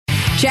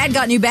Chad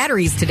got new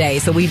batteries today,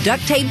 so we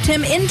duct taped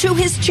him into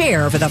his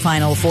chair for the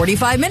final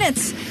 45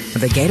 minutes of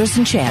the Gators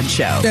and Chad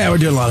show. Yeah, we're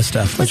doing a lot of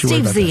stuff. Put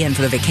Steve Z in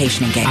for the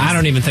vacationing game. I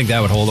don't even think that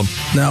would hold him.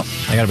 No.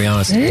 I gotta be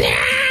honest. I'm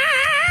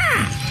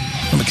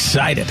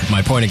excited.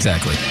 My point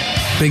exactly.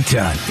 Big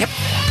time. Yep.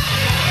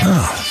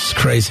 Oh, it's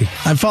crazy.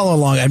 I'm following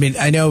along. I mean,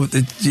 I know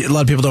that a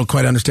lot of people don't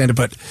quite understand it,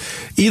 but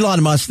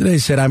Elon Musk today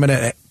said, I'm going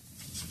to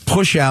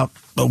push out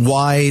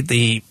why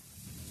the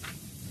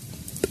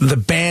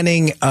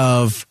banning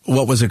of,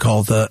 what was it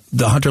called, the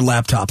Hunter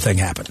laptop thing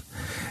happened.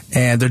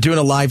 And they're doing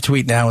a live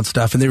tweet now and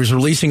stuff, and they're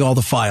releasing all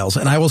the files.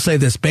 And I will say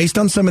this, based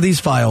on some of these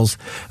files,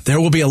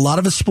 there will be a lot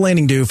of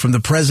explaining due from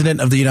the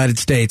President of the United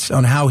States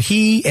on how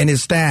he and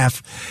his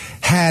staff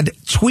had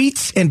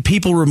tweets and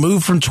people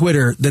removed from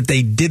Twitter that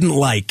they didn't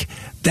like.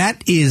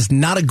 That is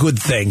not a good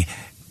thing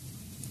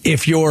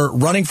if you're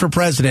running for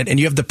president and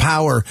you have the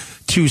power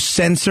to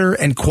censor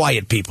and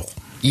quiet people.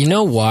 You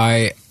know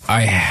why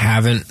I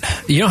haven't?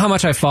 You know how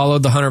much I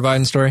followed the Hunter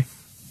Biden story?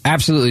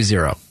 Absolutely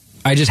zero.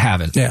 I just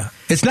haven't. Yeah,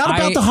 it's not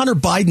about the Hunter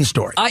Biden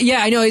story.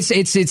 Yeah, I know it's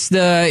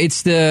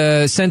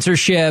the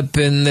censorship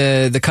and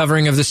the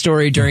covering of the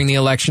story during the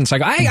election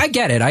cycle. I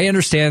get it. I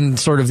understand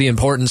sort of the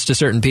importance to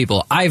certain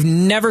people. I've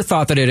never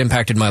thought that it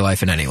impacted my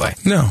life in any way.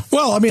 No.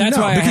 Well, I mean, that's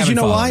why because you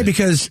know why? It.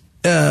 Because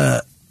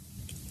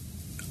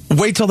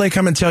wait till they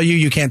come and tell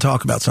you can't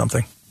talk about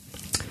something.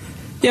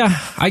 Yeah,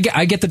 I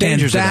get the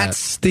dangers of that.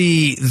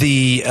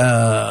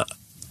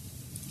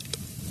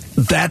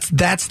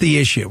 That's the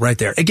issue right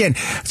there. Again,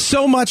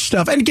 so much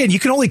stuff. And again, you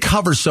can only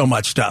cover so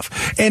much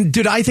stuff. And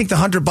did I think the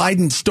Hunter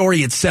Biden story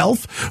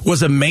itself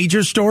was a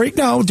major story?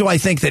 No. Do I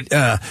think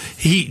that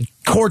he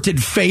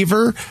courted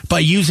favor by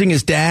using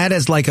his dad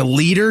as like a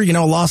leader,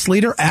 a lost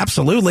leader?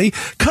 Absolutely.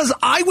 Because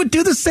I would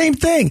do the same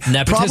thing.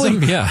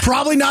 Nepotism?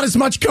 Probably not as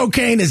much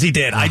cocaine as he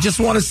did. I just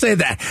want to say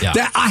that.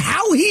 Yeah.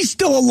 How he's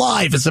still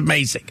alive is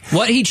amazing.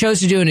 What he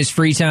chose to do in his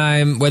free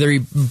time, whether he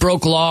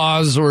broke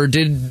laws or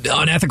did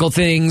unethical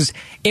things,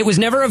 it was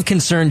never of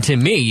concern to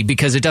me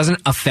because it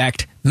doesn't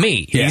affect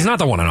me. Yeah. He's not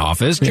the one in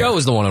office. Joe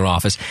is the one in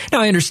office.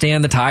 Now, I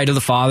understand the tie to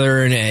the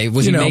father, and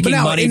was he making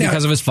money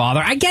because of his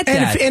father? I get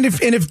that. And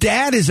if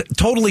dad is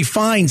totally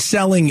fine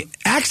selling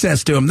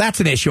access to him, that's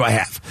an issue I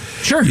have.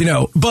 Sure.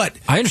 But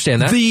I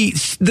understand that.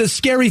 The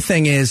scary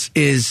thing is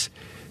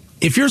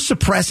if you're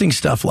suppressing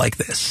stuff like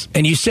this,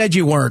 and you said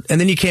you weren't, and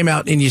then you came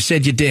out and you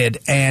said you did,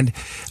 and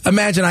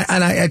imagine,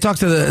 I talked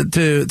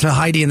to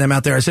Heidi and them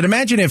out there, I said,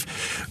 imagine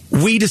if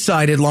we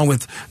decided, along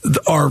with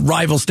our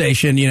rival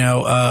station,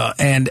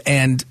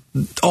 and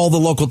all the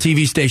local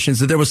TV stations,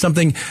 that there was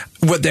something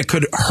that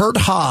could hurt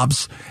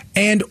Hobbs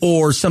and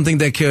or something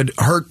that could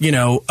hurt,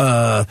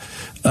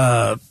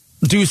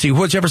 Ducey,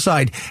 whichever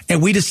side,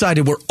 and we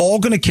decided we're all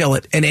going to kill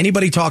it, and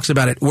anybody talks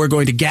about it, we're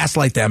going to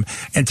gaslight them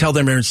and tell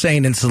them they're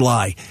insane and it's a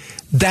lie.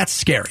 That's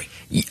scary.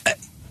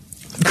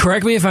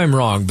 Correct me if I'm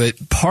wrong, but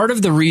part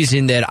of the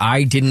reason that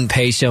I didn't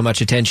pay so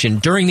much attention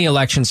during the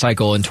election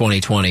cycle in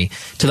 2020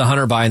 to the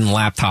Hunter Biden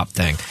laptop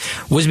thing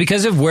was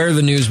because of where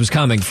the news was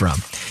coming from.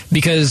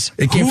 Because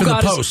it came from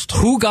the Post.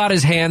 Who got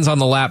his hands on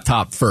the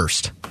laptop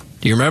first?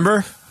 Do you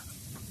remember?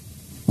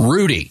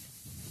 Rudy.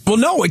 Well,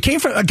 no, it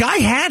came from a guy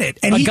had it,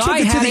 and he took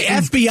it to the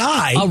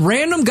FBI. A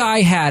random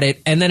guy had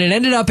it, and then it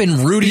ended up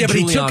in Rudy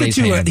Giuliani's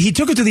hands. He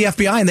took it to the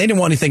FBI, and they didn't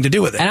want anything to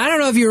do with it. And I don't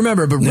know if you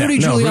remember, but Rudy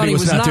Giuliani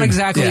was not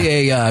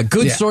exactly a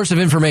good source of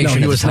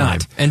information at the time.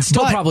 And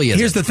still probably isn't.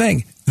 Here's the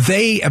thing.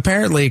 They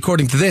apparently,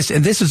 according to this,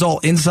 and this is all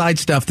inside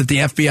stuff that the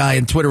FBI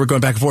and Twitter were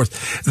going back and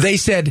forth, they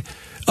said,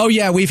 oh,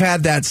 yeah, we've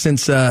had that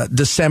since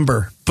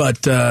December.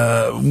 But,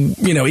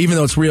 even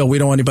though it's real, we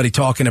don't want anybody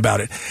talking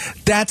about it.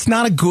 That's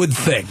not a good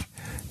thing.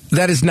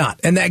 That is not.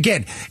 And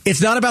again,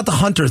 it's not about the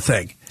Hunter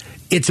thing.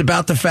 It's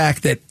about the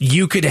fact that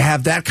you could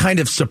have that kind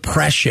of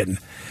suppression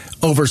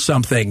over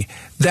something.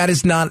 That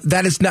is not,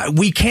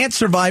 we can't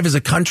survive as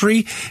a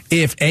country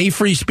if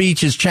free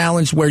speech is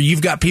challenged, where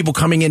you've got people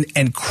coming in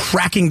and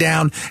cracking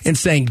down and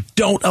saying,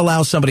 don't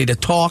allow somebody to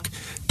talk.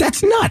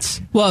 That's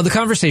nuts. Well, the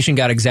conversation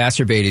got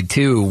exacerbated,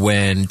 too,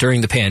 when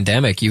during the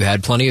pandemic, you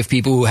had plenty of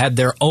people who had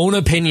their own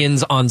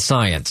opinions on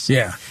science.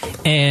 Yeah.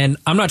 And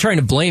I'm not trying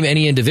to blame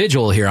any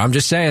individual here. I'm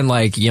just saying,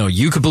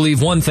 you could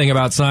believe one thing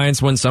about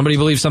science when somebody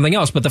believes something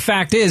else. But the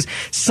fact is,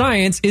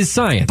 science is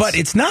science. But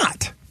it's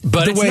not.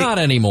 But it's not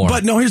anymore.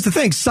 But no, here's the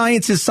thing.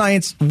 Science is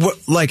science.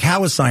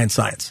 How is science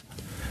science?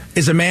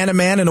 Is a man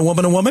and a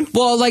woman a woman?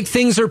 Well,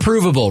 things are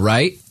provable,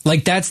 right?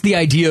 That's the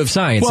idea of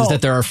science, is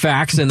that there are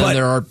facts and then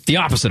there are the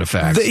opposite of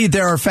facts.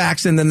 There are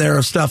facts and then there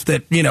are stuff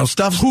that,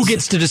 stuff. Who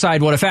gets to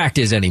decide what a fact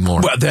is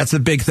anymore? Well, that's the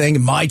big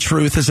thing. My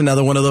truth is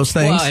another one of those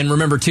things. Well, and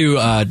remember, too,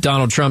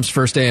 Donald Trump's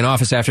first day in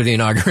office after the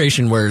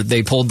inauguration, where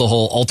they pulled the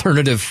whole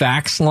alternative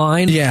facts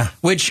line. Yeah.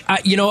 Which,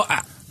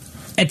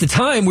 at the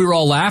time, we were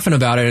all laughing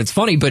about it. It's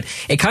funny, but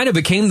it kind of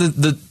became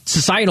the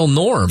societal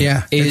norm.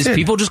 Yeah, is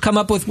people just come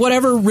up with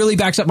whatever really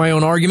backs up my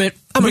own argument.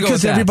 I'm going to go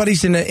with that. Because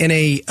everybody's in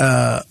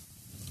a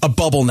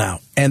bubble now,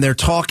 and they're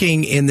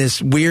talking in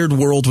this weird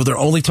world where they're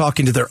only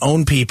talking to their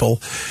own people.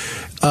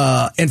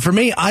 And for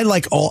me,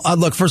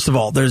 look, first of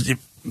all,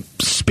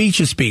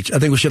 speech is speech. I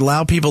think we should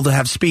allow people to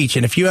have speech.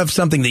 And if you have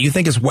something that you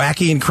think is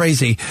wacky and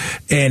crazy,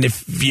 and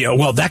if,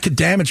 that could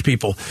damage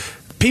people.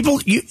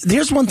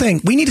 Here's one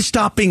thing. We need to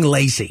stop being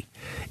lazy.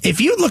 If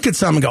you look at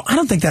something and go, I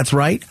don't think that's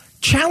right,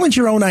 challenge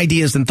your own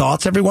ideas and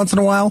thoughts every once in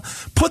a while.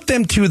 Put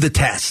them to the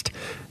test.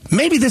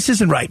 Maybe this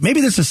isn't right.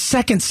 Maybe there's a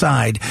second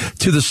side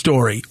to the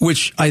story,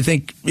 which I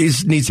think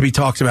needs to be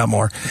talked about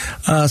more.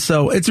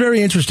 So it's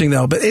very interesting,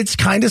 though. But it's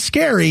kind of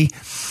scary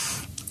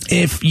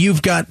if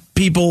you've got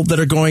people that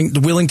are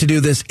willing to do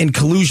this in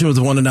collusion with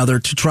one another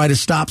to try to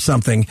stop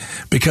something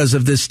because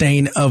of this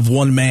stain of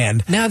one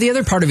man. Now, the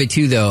other part of it,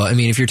 too, though, I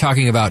mean, if you're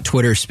talking about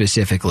Twitter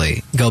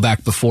specifically, go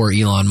back before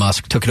Elon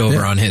Musk took it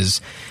over on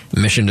his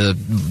mission to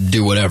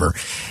do whatever.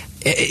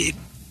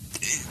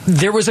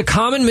 There was a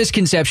common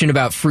misconception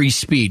about free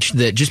speech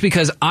that just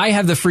because I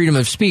have the freedom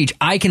of speech,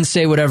 I can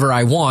say whatever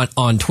I want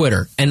on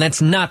Twitter. And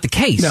that's not the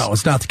case. No,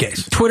 it's not the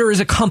case. Twitter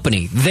is a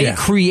company. They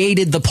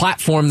created the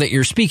platform that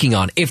you're speaking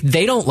on. If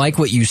they don't like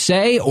what you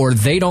say, or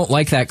they don't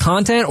like that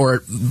content, or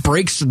it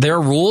breaks their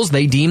rules,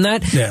 they deem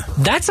that,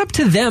 that's up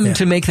to them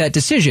to make that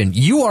decision.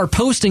 You are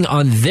posting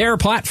on their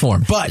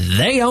platform. But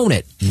they own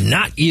it,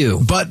 not you.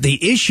 But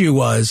the issue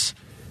was,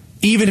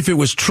 even if it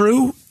was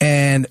true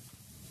and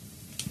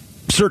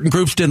certain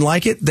groups didn't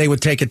like it, they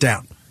would take it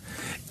down.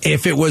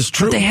 If it was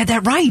true, but they had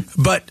that right.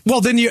 But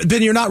then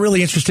you're not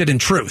really interested in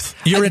truth.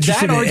 You're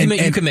interested that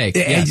argument you can make.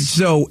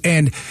 So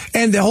and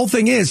the whole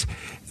thing is,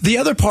 the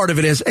other part of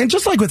it is, and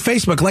just like with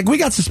Facebook, like we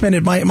got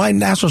suspended. My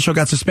national show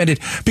got suspended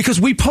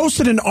because we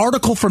posted an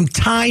article from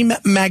Time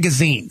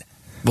magazine.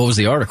 What was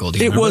the article? Do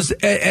you remember? Was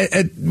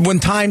when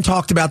Time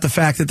talked about the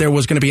fact that there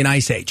was going to be an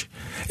ice age.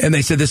 And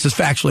they said this is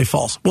factually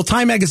false. Well,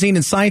 Time magazine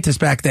and scientists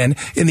back then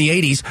in the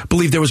 80s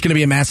believed there was going to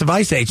be a massive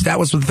ice age. That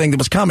was the thing that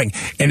was coming.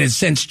 And it's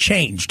since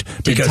changed.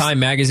 Did Time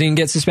magazine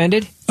get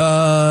suspended?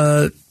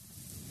 Like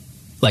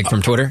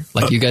from Twitter?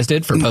 Like you guys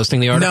did for posting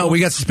the article? No, we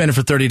got suspended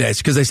for 30 days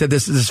because they said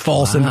this is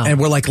false. Wow. And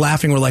we're like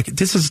laughing. We're like,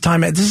 this is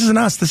Time. This isn't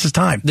us. This is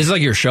Time. This is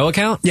like your show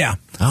account? Yeah.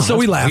 Oh, so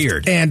we laughed.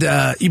 Weird. And,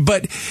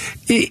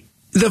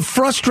 the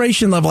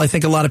frustration level I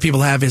think a lot of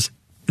people have is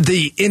and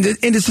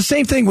it's the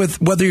same thing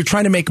with whether you're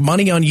trying to make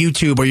money on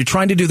YouTube or you're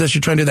trying to do this,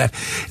 you're trying to do that.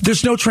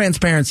 There's no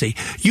transparency.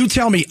 You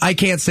tell me I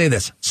can't say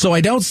this, so I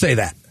don't say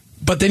that.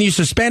 But then you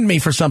suspend me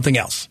for something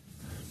else.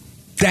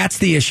 That's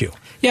the issue.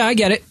 Yeah, I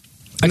get it.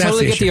 I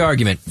totally get the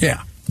argument.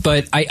 Yeah.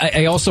 But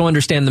I also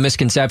understand the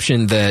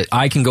misconception that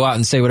I can go out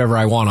and say whatever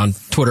I want on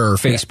Twitter or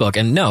Facebook.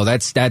 And no,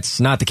 that's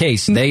not the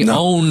case. They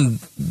own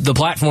the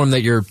platform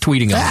that you're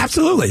tweeting on.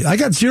 Absolutely. I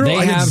got zero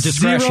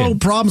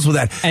problems with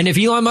that. And if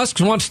Elon Musk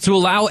wants to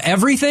allow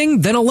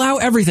everything, then allow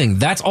everything.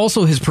 That's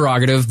also his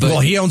prerogative. But well,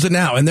 he owns it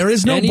now. And there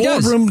is no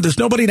boardroom. There's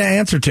nobody to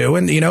answer to.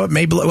 And, it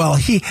may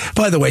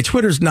by the way,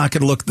 Twitter's not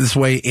going to look this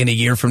way in a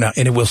year from now.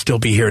 And it will still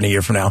be here in a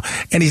year from now.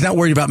 And he's not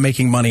worried about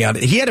making money on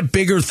it. He had a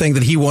bigger thing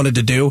that he wanted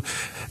to do.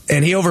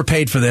 And he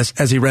overpaid for this,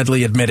 as he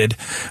readily admitted.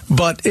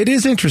 But it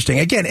is interesting.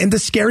 Again, and the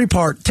scary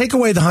part, take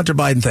away the Hunter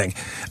Biden thing.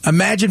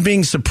 Imagine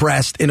being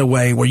suppressed in a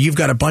way where you've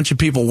got a bunch of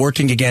people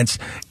working against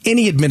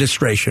any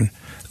administration.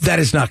 That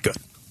is not good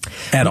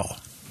at all.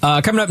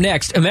 Coming up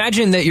next,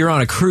 imagine that you're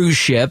on a cruise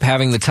ship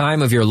having the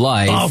time of your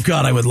life. Oh,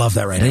 God, I would love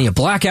that right now. And you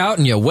black out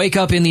and you wake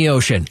up in the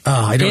ocean.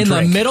 I don't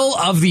drink. The middle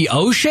of the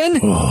ocean?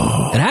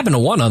 Oh. It happened to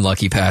one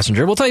unlucky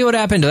passenger. We'll tell you what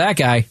happened to that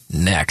guy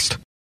next.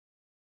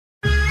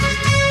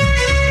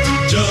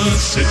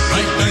 Just sit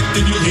right back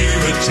and you'll hear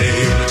a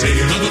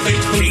tale of a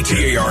fateful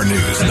KTAR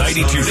News,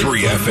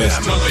 92.3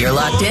 FM. You're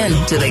locked in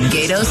to the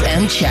Gatos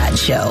and Chad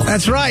Show.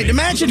 That's right.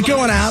 Imagine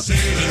going out,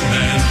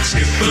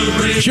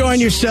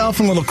 enjoying yourself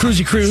on a little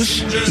cruisy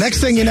cruise.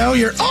 Next thing you know,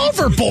 you're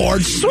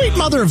overboard. Sweet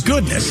mother of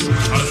goodness.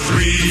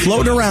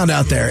 Floating around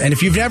out there. And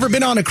if you've never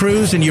been on a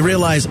cruise and you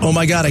realize, oh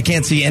my God, I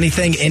can't see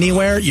anything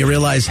anywhere, you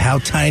realize how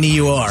tiny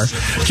you are.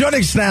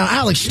 Joining us now,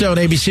 Alex Stone,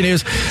 ABC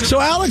News. So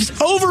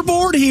Alex,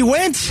 overboard he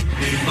went.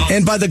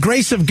 And by the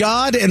grace of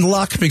God and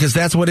luck, because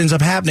that's what ends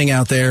up happening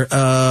out there,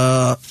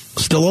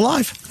 still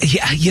alive.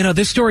 Yeah,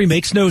 this story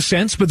makes no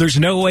sense, but there's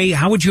no way.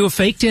 How would you have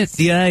faked it?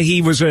 Yeah,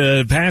 he was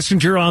a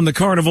passenger on the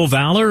Carnival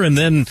Valor, and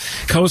then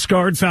Coast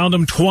Guard found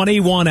him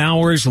 21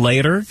 hours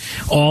later,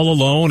 all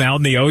alone out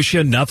in the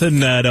ocean,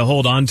 nothing to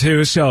hold on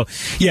to. So,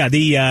 yeah,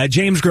 the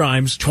James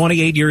Grimes,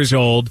 28 years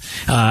old,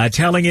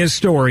 telling his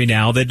story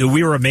now that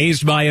we were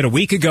amazed by it a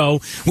week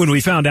ago when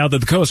we found out that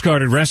the Coast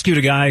Guard had rescued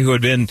a guy who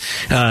had been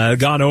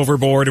gone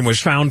overboard and was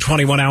found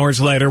 21 hours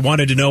later,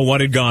 wanted to know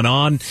what had gone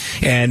on,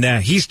 and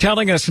he's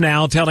telling us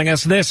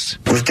this.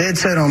 I was dead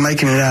set on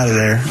making it out of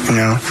there,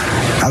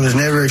 I was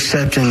never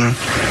accepting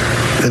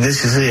that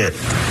this is it.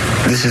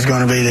 This is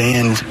going to be the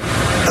end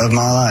of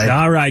my life.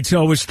 All right,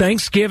 so it was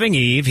Thanksgiving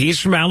Eve. He's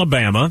from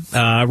Alabama.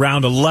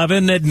 Around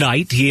 11 at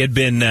night, he had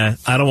been, I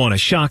don't want to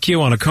shock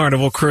you, on a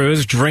Carnival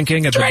cruise,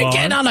 drinking at the bar.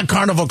 Drinking on a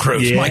Carnival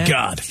cruise, Yeah. my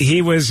God.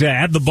 He was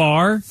at the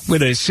bar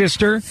with his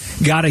sister.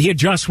 He had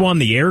just won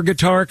the air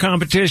guitar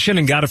competition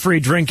and got a free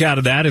drink out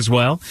of that as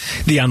well.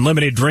 The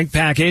unlimited drink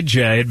package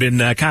had been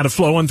kind of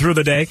flowing through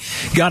the day.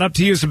 Got up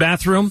to use the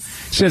bathroom.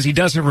 Says he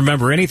doesn't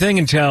remember anything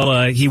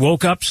until he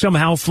woke up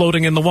somehow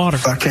floating in the water.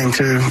 I came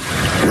to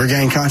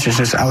regain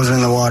consciousness. I was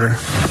in the water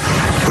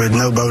with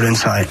no boat in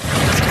sight.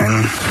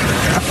 And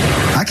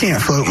I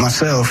can't float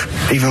myself,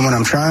 even when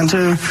I'm trying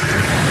to.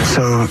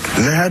 So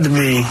there had to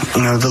be,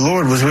 the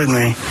Lord was with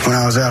me when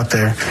I was out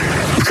there,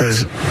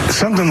 because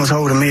something was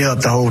holding me up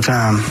the whole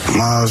time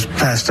while I was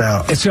passed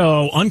out.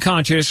 So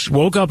unconscious,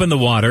 woke up in the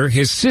water.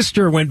 His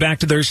sister went back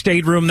to their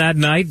stateroom that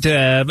night.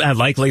 I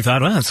likely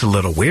thought, well, that's a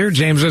little weird.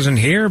 James isn't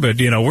here, but,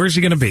 where's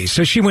he going to be?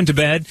 So she went to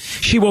bed.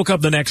 She woke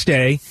up the next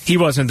day. He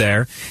wasn't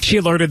there. She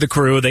alerted the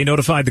crew. They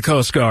notified the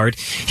Coast Guard.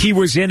 He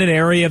was in an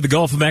area of the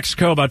Gulf of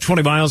Mexico, about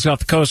 20 miles off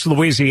the coast of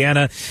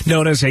Louisiana,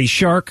 known as a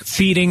shark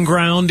feeding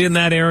ground in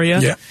that area.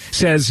 Yeah.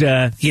 Says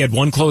he had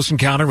one close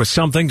encounter with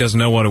something, doesn't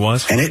know what it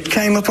was. And it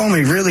came up on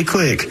me really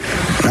quick.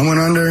 I went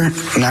under,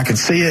 and I could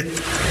see it.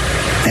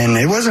 And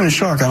it wasn't a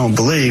shark, I don't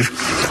believe,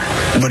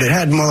 but it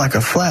had more like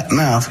a flat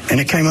mouth,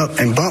 and it came up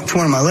and bumped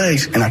one of my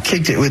legs, and I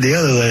kicked it with the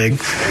other leg.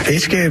 It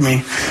scared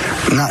me,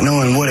 not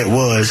knowing what it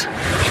was,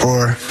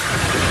 or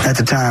at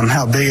the time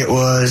how big it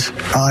was.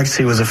 All I could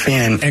see was a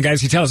fin. And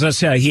guys, he tells us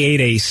he ate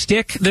a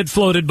stick that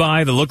floated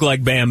by that looked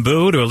like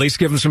bamboo to at least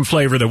give him some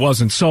flavor that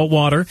wasn't salt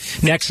water.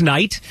 Next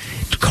night,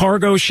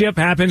 cargo ship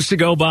happens to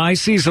go by,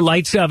 sees the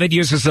lights of it,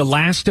 uses the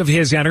last of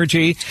his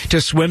energy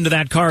to swim to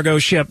that cargo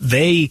ship.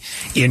 They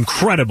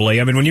incredibly,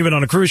 when you've been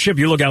on a cruise ship,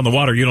 you look out in the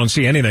water, you don't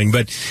see anything,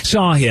 but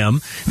saw him,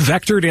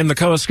 vectored in the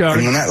Coast Guard.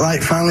 And when that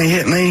light finally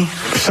hit me,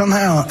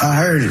 somehow I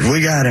heard,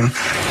 we got him.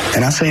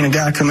 And I seen a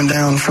guy coming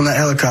down from that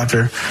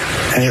helicopter,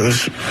 and it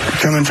was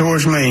coming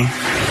towards me.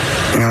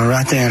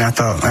 Right then I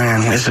thought,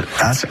 man,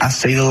 I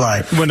see the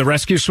light. When the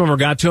rescue swimmer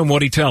got to him,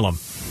 what'd he tell him?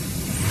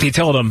 He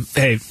told him,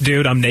 hey,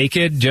 dude, I'm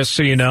naked, just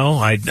so you know.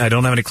 I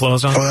don't have any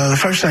clothes on. Well, the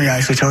first thing I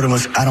actually told him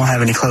was, I don't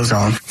have any clothes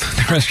on.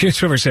 The rescue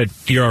swimmer said,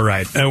 you're all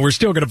right. We're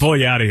still going to pull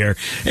you out of here.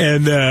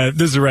 And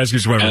this is the rescue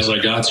swimmer. As I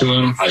got to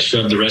him, I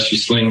shoved the rescue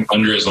sling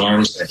under his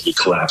arms, and he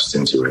collapsed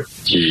into it.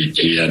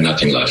 He had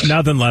nothing left.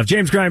 Nothing left.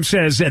 James Grimes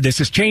says this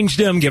has changed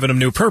him, given him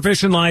new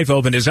purpose in life,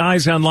 opened his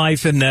eyes on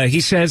life, and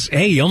he says,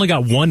 hey, he only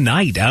got one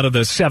night out of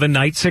the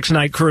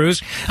 6-night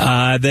cruise,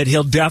 that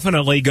he'll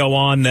definitely go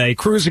on a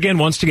cruise again,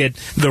 wants to get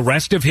the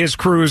rest of his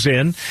cruise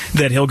in,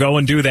 that he'll go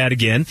and do that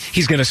again.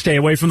 He's going to stay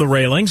away from the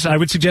railings. I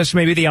would suggest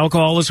maybe the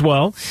alcohol as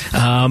well.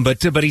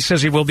 But he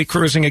says he will be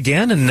cruising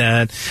again,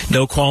 and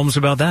no qualms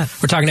about that.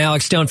 We're talking to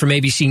Alex Stone from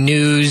ABC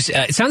News.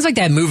 It sounds like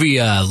that movie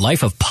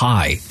Life of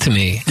Pi to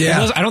me.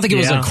 Yeah. I don't think it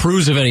was a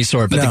cruise of any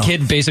sort, but the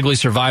kid basically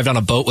survived on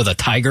a boat with a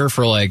tiger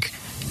for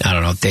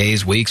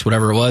days, weeks,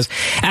 whatever it was.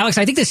 Alex,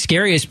 I think the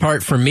scariest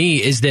part for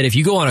me is that if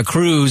you go on a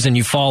cruise and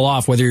you fall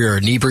off, whether you're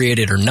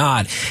inebriated or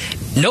not,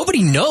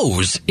 nobody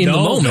knows in the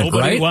moment,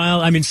 right?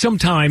 Well,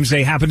 sometimes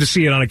they happen to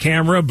see it on a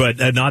camera, but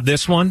not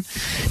this one.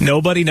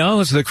 Nobody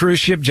knows. The cruise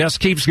ship just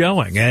keeps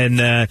going.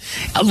 And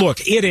look,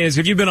 it is,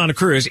 if you've been on a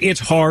cruise, it's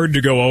hard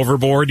to go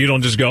overboard. You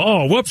don't just go,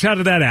 oh, whoops, how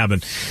did that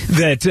happen?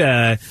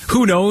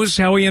 Who knows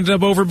how he ended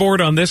up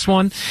overboard on this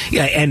one?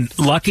 Yeah, and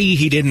lucky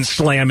he didn't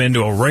slam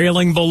into a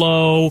railing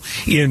below,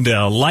 into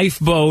a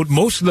lifeboat.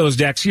 Most of those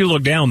decks, you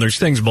look down, there's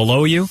things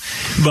below you.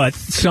 But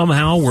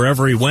somehow,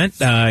 wherever he went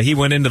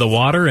into the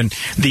water, and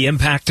the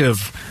impact of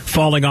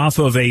falling off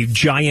of a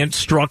giant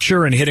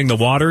structure and hitting the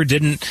water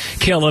didn't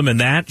kill him, and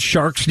that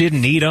sharks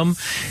didn't eat him.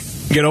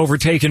 Get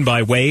overtaken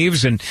by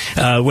waves, and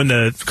when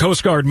the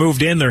Coast Guard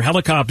moved in their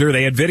helicopter,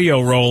 they had video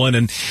rolling,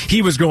 and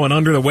he was going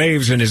under the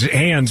waves, and his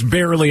hands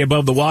barely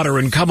above the water,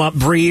 and come up,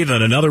 breathe,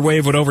 and another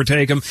wave would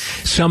overtake him.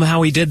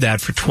 Somehow he did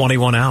that for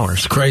 21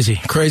 hours.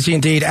 Crazy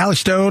indeed. Alex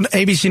Stone,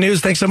 ABC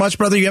News, thanks so much,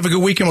 brother. You have a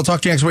good weekend. We'll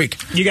talk to you next week.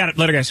 You got it.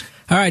 Later, guys.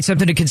 All right,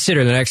 something to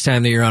consider the next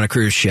time that you're on a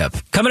cruise ship.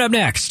 Coming up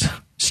next,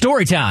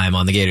 story time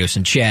on the Gatos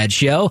and Chad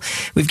Show.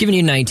 We've given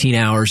you 19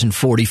 hours and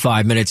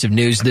 45 minutes of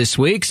news this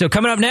week, so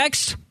coming up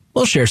next,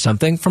 we'll share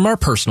something from our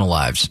personal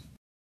lives.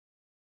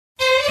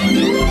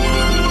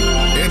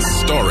 It's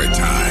story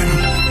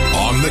time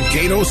on the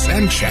Gatos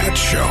and Chad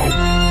Show.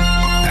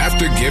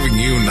 After giving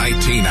you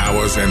 19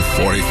 hours and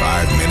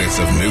 45 minutes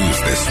of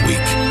news this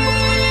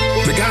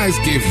week, the guys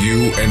give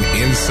you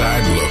an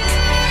inside look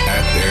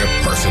at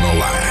their personal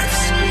lives.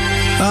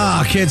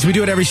 Kids, we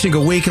do it every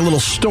single week, a little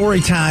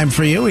story time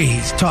for you. We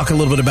talk a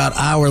little bit about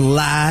our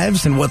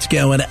lives and what's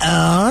going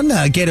on.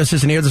 Gatos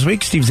isn't here this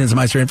week. Steve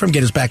Zinzmeister in from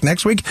Gatos back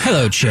next week.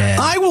 Hello, Chad.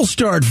 I will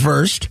start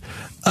first.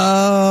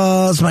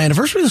 It's my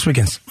anniversary this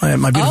weekend.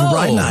 My beautiful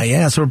bride and I.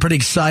 Yeah, so we're pretty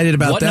excited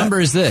about that. What number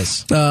is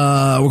this?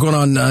 We're going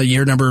on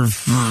year number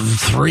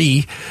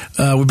 3.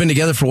 We've been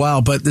together for a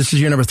while, but this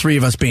is year number 3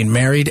 of us being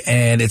married,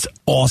 and it's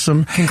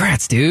awesome.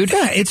 Congrats, dude.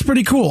 Yeah, it's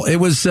pretty cool.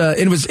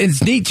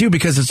 It's neat too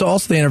because it's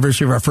also the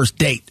anniversary of our first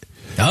date.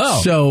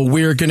 Oh. So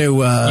we're going to... you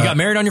got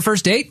married on your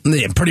first date?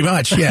 Yeah, pretty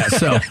much, yeah.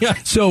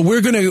 So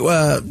we're going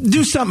to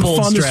do something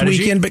Bold fun strategy. this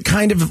weekend, but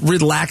kind of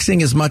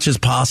relaxing as much as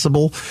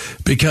possible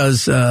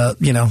because, So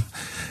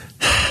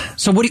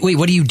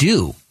what do you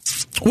do?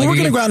 Well, we're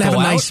going to go out and have a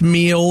nice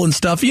meal and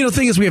stuff. The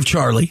thing is, we have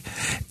Charlie.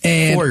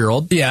 And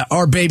 4-year-old. Yeah,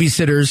 our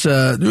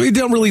babysitters. We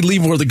don't really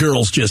leave with the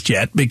girls just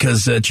yet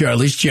because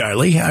Charlie's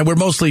Charlie.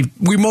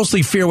 We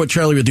mostly fear what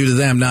Charlie would do to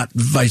them, not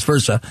vice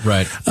versa.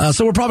 Right.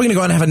 So we're probably going to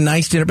go out and have a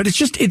nice dinner. But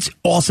it's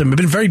awesome. I've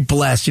been very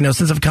blessed,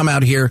 since I've come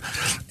out here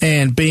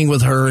and being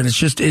with her. And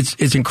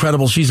it's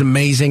incredible. She's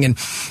amazing. And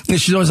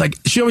she's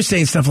always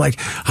saying stuff like,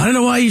 I don't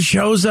know why you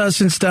chose us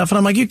and stuff. And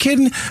I'm like, you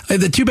kidding? I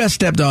have the two best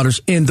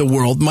stepdaughters in the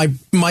world.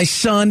 My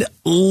son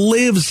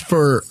lives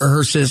for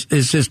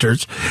his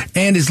sisters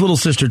and his little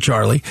sister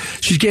Charlie.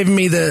 She's given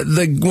me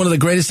the one of the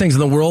greatest things in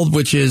the world,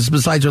 which is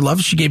besides her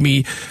love, she gave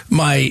me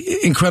my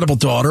incredible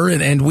daughter,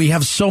 and we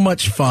have so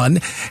much fun.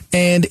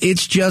 And and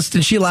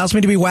she allows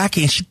me to be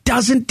wacky, and she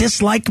doesn't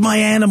dislike my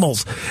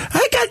animals.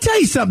 I gotta tell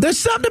you something. There's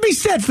something to be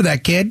said for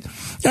that, kid.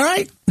 All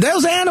right,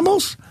 those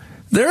animals.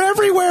 They're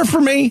everywhere for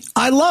me.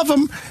 I love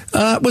them.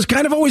 It was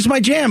kind of always my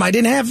jam. I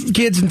didn't have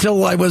kids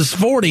until I was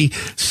 40.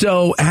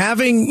 So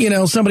having,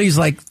 somebody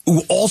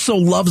who also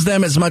loves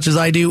them as much as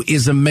I do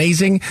is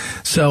amazing.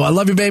 So I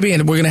love you, baby,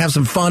 and we're going to have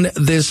some fun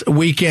this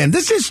weekend.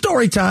 This is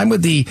Story Time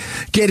with the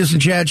Gators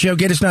and Chad Show.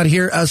 Gators not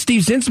here.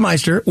 Steve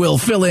Zinsmeister will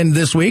fill in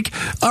this week.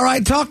 All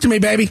right, talk to me,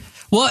 baby.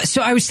 Well,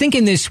 so I was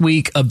thinking this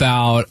week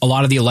about a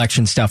lot of the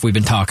election stuff we've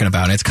been talking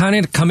about. It's kind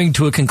of coming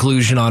to a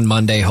conclusion on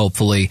Monday,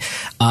 hopefully.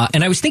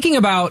 And I was thinking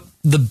about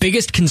the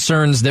biggest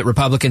concerns that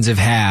Republicans have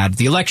had,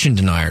 the election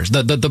deniers,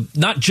 the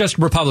not just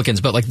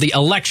Republicans, but like the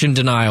election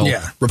denial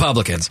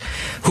Republicans,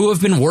 who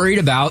have been worried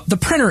about the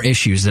printer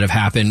issues that have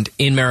happened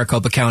in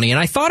Maricopa County. And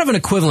I thought of an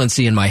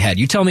equivalency in my head.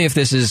 You tell me if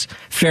this is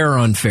fair or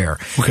unfair.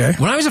 Okay.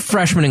 When I was a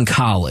freshman in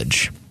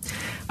college,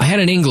 I had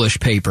an English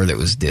paper that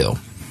was due.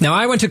 Now,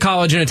 I went to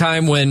college in a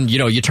time when,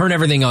 you turn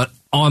everything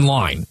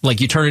online. Like,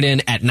 you turn it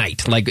in at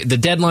night. Like, the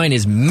deadline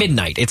is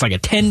midnight. It's like a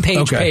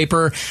 10-page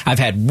paper. I've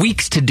had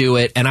weeks to do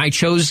it, and I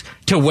chose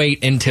to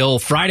wait until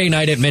Friday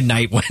night at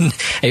midnight when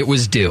it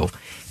was due.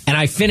 And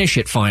I finish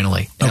it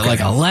finally at like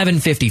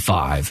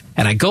 11:55.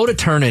 And I go to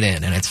turn it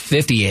in, and it's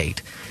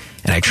 58.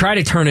 And I try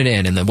to turn it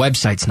in, and the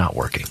website's not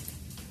working.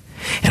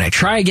 And I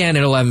try again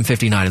at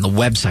 11:59, and the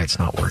website's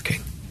not working.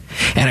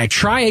 And I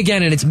try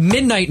again, and it's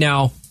midnight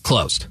now,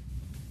 closed.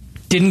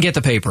 Didn't get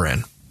the paper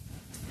in.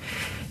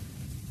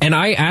 And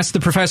I asked the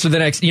professor the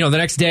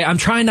next day, I'm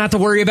trying not to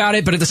worry about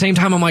it, but at the same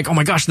time, I'm like, oh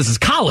my gosh, this is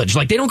college.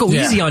 Like, they don't go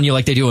easy on you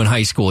like they do in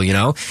high school,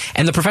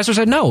 And the professor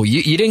said, no,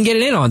 you didn't get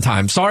it in on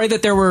time. Sorry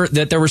that there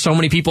were so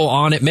many people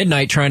on at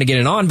midnight trying to get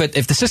it on, but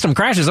if the system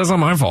crashes, that's not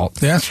my fault.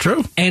 Yeah, that's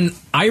true. And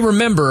I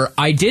remember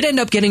I did end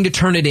up getting to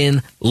turn it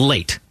in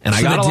late, and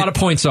I got a lot of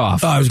points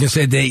off. Oh, I was going to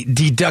say they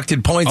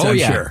deducted points, I'm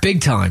sure.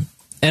 Big time.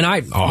 And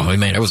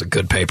it was a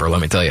good paper,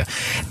 let me tell you.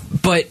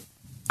 But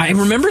I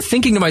remember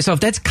thinking to myself,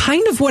 that's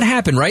kind of what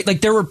happened, right?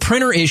 Like, there were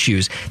printer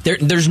issues.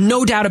 There's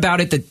no doubt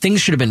about it that things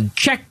should have been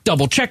checked,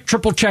 double-checked,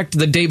 triple-checked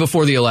the day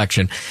before the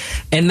election.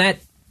 And that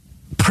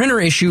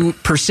printer issue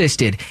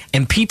persisted,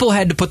 and people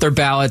had to put their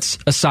ballots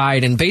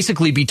aside and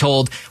basically be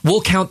told, we'll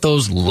count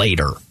those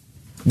later.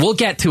 We'll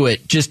get to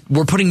it. Just,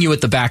 we're putting you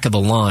at the back of the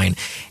line.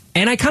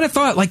 And I kind of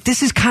thought, like,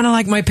 this is kind of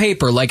like my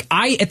paper. Like,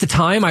 at the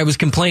time, I was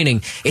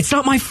complaining. It's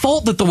not my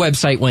fault that the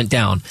website went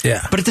down.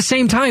 Yeah. But at the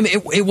same time,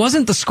 it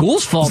wasn't the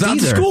school's fault either.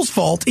 It's not the school's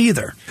fault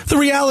either. The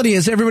reality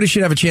is everybody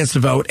should have a chance to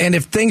vote. And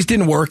if things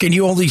didn't work and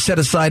you only set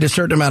aside a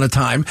certain amount of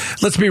time,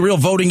 let's be real,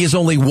 voting is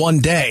only one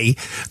day.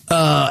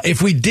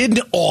 If we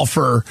didn't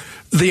offer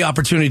the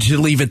opportunity to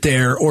leave it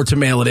there or to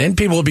mail it in,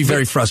 people would be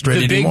very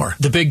frustrated anymore.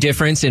 The big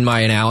difference in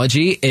my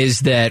analogy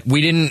is that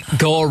we didn't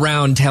go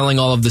around telling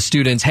all of the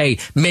students, hey,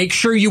 make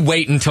sure you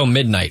wait until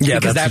midnight. Yeah,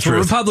 because that's what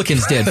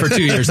Republicans did for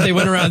 2 years. They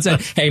went around and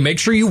said, hey, make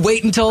sure you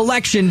wait until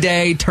Election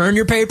Day, turn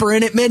your paper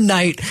in at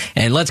midnight,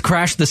 and let's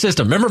crash the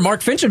system. Remember, Mark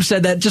Fincham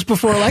said that just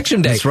before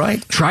Election Day. That's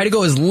right. Try to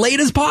go as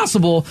late as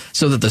possible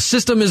so that the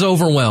system is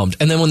overwhelmed.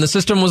 And then when the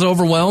system was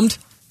overwhelmed,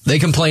 they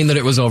complained that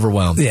it was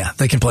overwhelmed. Yeah,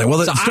 they complain.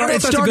 Well, it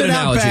started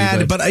out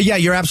bad, but yeah,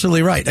 you're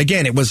absolutely right.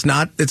 Again, it's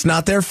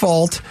not their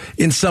fault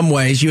in some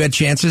ways. You had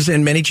chances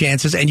and many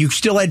chances, and you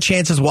still had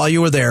chances while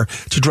you were there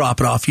to drop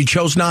it off. You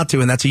chose not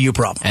to, and that's a you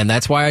problem. And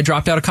that's why I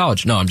dropped out of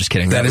college. No, I'm just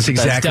kidding. That's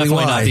definitely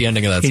why not the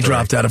ending of that story. He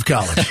dropped out of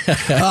college.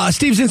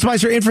 Steve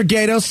Zinsmeister in for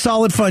Gatos.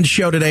 Solid fun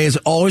show today as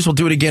always. We'll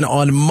do it again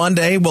on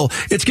Monday. Well,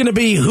 it's going to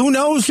be who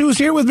knows who's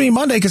here with me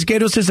Monday because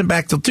Gatos isn't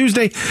back till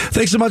Tuesday.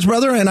 Thanks so much,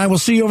 brother, and I will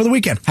see you over the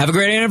weekend. Have a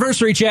great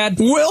anniversary, Chad.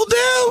 Will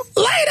do.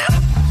 Later.